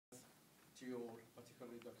to you all,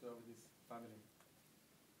 particularly Dr. Abedi's family.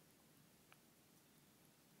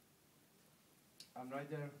 I'm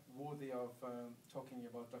neither worthy of talking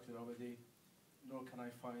about Dr. Abedi, nor can I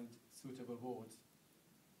find suitable words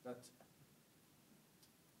that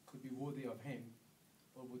could be worthy of him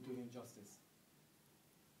or would do him justice.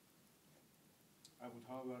 I would,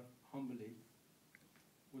 however, humbly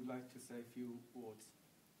would like to say a few words.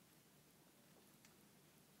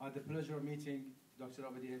 I had the pleasure of meeting Dr.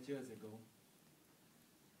 Abedi 8 years ago.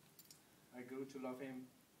 I grew to love him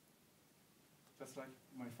just like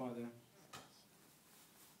my father.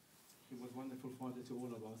 He was a wonderful father to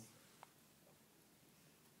all of us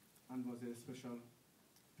and was a special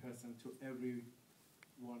person to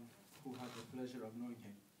everyone who had the pleasure of knowing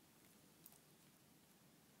him.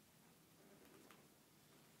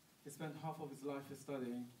 He spent half of his life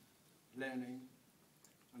studying, learning,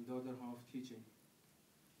 and the other half teaching.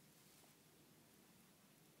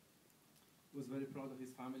 He was very proud of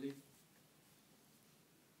his family,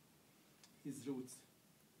 his roots,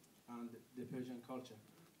 and the Persian culture.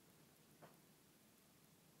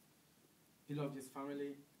 He loved his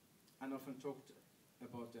family and often talked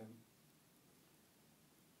about them.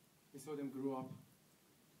 He saw them grow up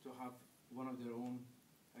to have one of their own,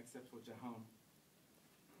 except for Jahan.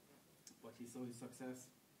 But he saw his success,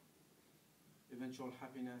 eventual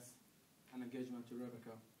happiness, and engagement to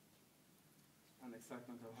Rebecca, and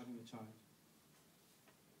excitement of having a child.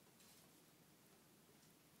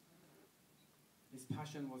 His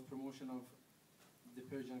passion was promotion of the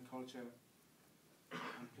Persian culture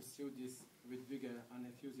and pursued this with vigor and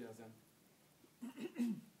enthusiasm.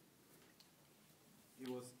 He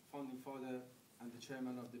was founding father and the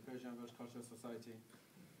chairman of the Persian Welsh Cultural Society.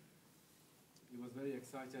 He was very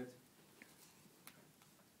excited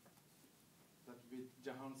that with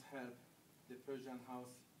Jahan's help, the Persian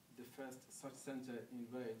House, the first such center in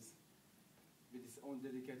Wales, with its own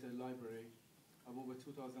dedicated library of over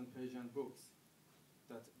 2,000 Persian books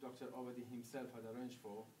that Dr. Abedi himself had arranged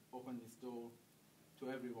for, opened its door to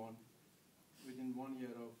everyone within 1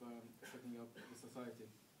 year of setting up the society.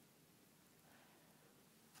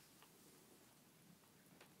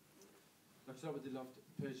 Dr. Abedi loved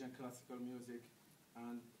Persian classical music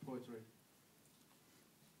and poetry.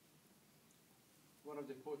 One of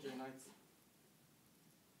the poetry nights,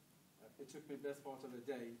 it took me the best part of the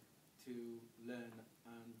day to learn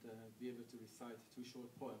and be able to recite 2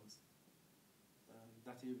 short poems.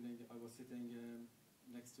 That evening I was sitting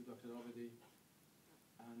next to Dr. Abedi,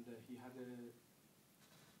 and he had a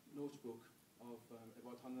notebook of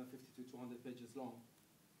about 150 to 200 pages long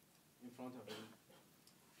in front of him.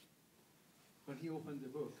 When he opened the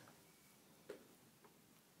book,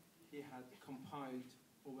 he had compiled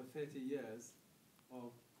over 30 years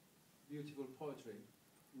of beautiful poetry,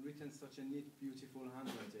 written such a neat, beautiful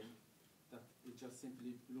handwriting that it just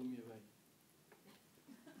simply blew me away.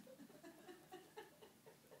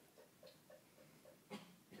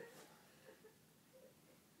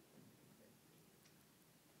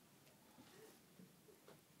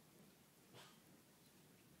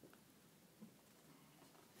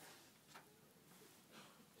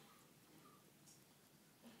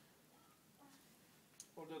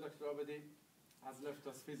 Although Dr. Abedi has left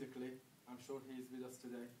us physically, I'm sure he is with us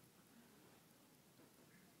today.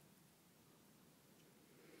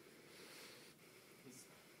 His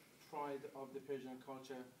pride of the Persian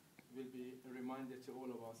culture will be a reminder to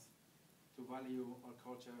all of us to value our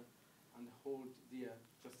culture and hold dear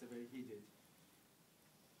just the way he did.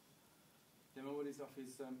 The memories of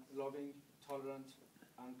his loving, tolerant,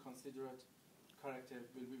 and considerate character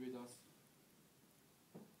will be with us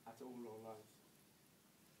at all our lives.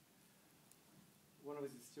 One of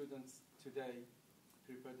his students today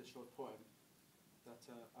prepared a short poem that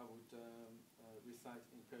I would recite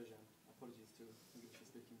in Persian. Apologies to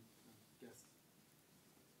English-speaking guests.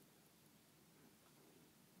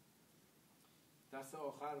 درس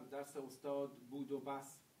آخر درس استاد بود و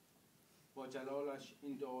بس، با جلالش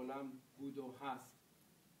این دو عالم بود و هست.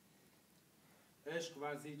 عشق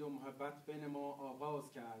ورزید و محبت بین ما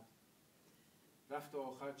آغاز کرد، رفت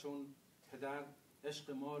آخر چون پدر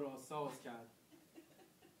عشق ما را ساز کرد.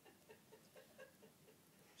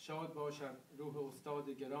 شاد باشد روح استاد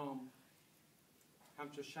گرام،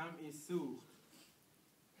 همچو شمعی سوخت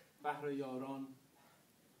بهر یاران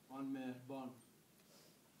آن مهربان.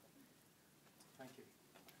 Thank you.